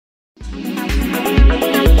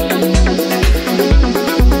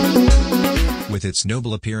With its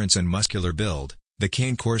noble appearance and muscular build, the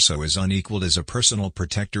Cane Corso is unequaled as a personal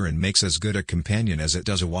protector and makes as good a companion as it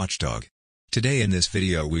does a watchdog. Today in this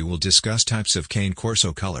video we will discuss types of Cane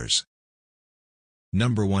Corso colors.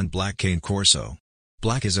 Number 1. Black Cane Corso.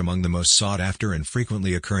 Black is among the most sought after and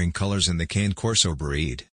frequently occurring colors in the Cane Corso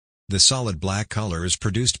breed. The solid black color is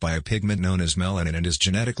produced by a pigment known as melanin and is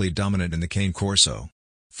genetically dominant in the Cane Corso.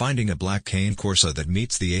 Finding a black Cane Corso that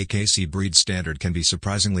meets the AKC breed standard can be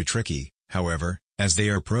surprisingly tricky, however, as they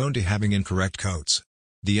are prone to having incorrect coats.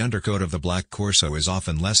 The undercoat of the black Corso is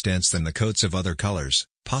often less dense than the coats of other colors,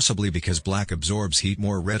 possibly because black absorbs heat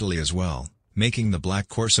more readily as well, making the black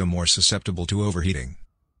Corso more susceptible to overheating.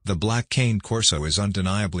 The black Cane Corso is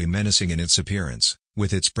undeniably menacing in its appearance,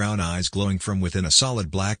 with its brown eyes glowing from within a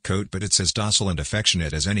solid black coat, but it's as docile and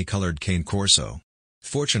affectionate as any colored Cane Corso.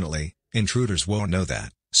 Fortunately, intruders won't know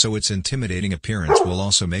that, so its intimidating appearance will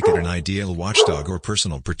also make it an ideal watchdog or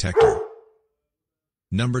personal protector.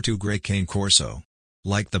 Number 2. Gray Cane Corso.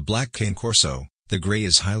 Like the black Cane Corso, the gray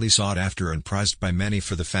is highly sought after and prized by many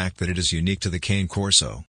for the fact that it is unique to the Cane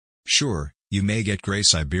Corso. Sure, you may get gray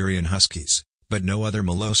Siberian Huskies, but no other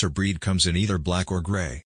Molosser breed comes in either black or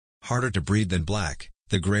gray. Harder to breed than black,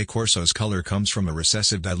 the gray Corso's color comes from a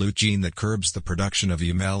recessive dilute gene that curbs the production of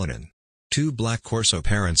eumelanin. Two black Corso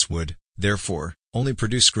parents would, therefore, only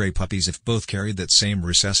produce gray puppies if both carried that same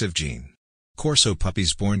recessive gene. Corso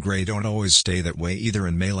puppies born gray don't always stay that way either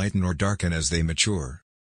and may lighten or darken as they mature.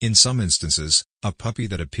 In some instances, a puppy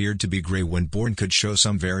that appeared to be gray when born could show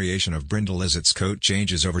some variation of brindle as its coat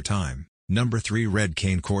changes over time. Number 3. Red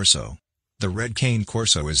Cane Corso. The red Cane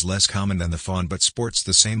Corso is less common than the fawn but sports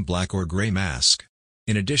the same black or gray mask.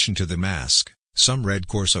 In addition to the mask, some red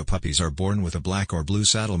Corso puppies are born with a black or blue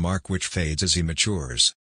saddle mark which fades as he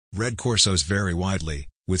matures. Red Corsos vary widely,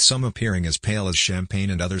 with some appearing as pale as champagne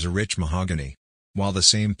and others a rich mahogany. While the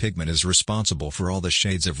same pigment is responsible for all the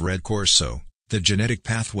shades of red Corso, the genetic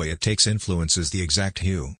pathway it takes influences the exact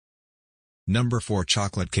hue. Number 4.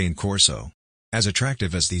 Chocolate Cane Corso. As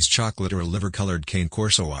attractive as these chocolate or liver-colored Cane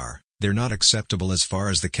Corso are, they're not acceptable as far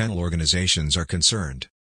as the kennel organizations are concerned.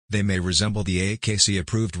 They may resemble the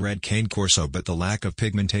AKC-approved red Cane Corso, but the lack of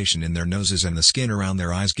pigmentation in their noses and the skin around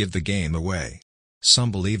their eyes give the game away.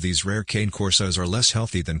 Some believe these rare Cane Corsos are less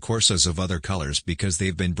healthy than Corsos of other colors because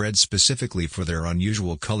they've been bred specifically for their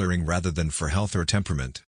unusual coloring rather than for health or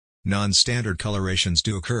temperament. Non-standard colorations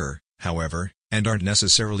do occur, however, and aren't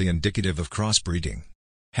necessarily indicative of crossbreeding.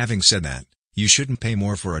 Having said that, you shouldn't pay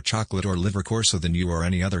more for a chocolate or liver Corso than you or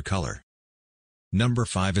any other color. Number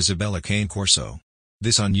 5. Isabella Cane Corso.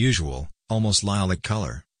 This unusual, almost lilac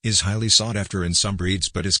color, is highly sought after in some breeds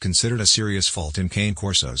but is considered a serious fault in Cane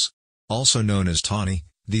Corsos. Also known as tawny,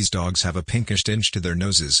 these dogs have a pinkish tinge to their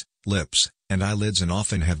noses, lips, and eyelids and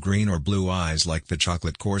often have green or blue eyes like the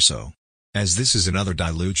chocolate Corso. As this is another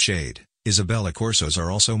dilute shade, Isabella Corsos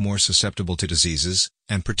are also more susceptible to diseases,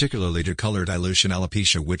 and particularly to color dilution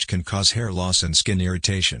alopecia, which can cause hair loss and skin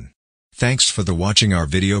irritation. Thanks for watching our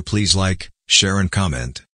video. Please like, share and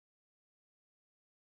comment.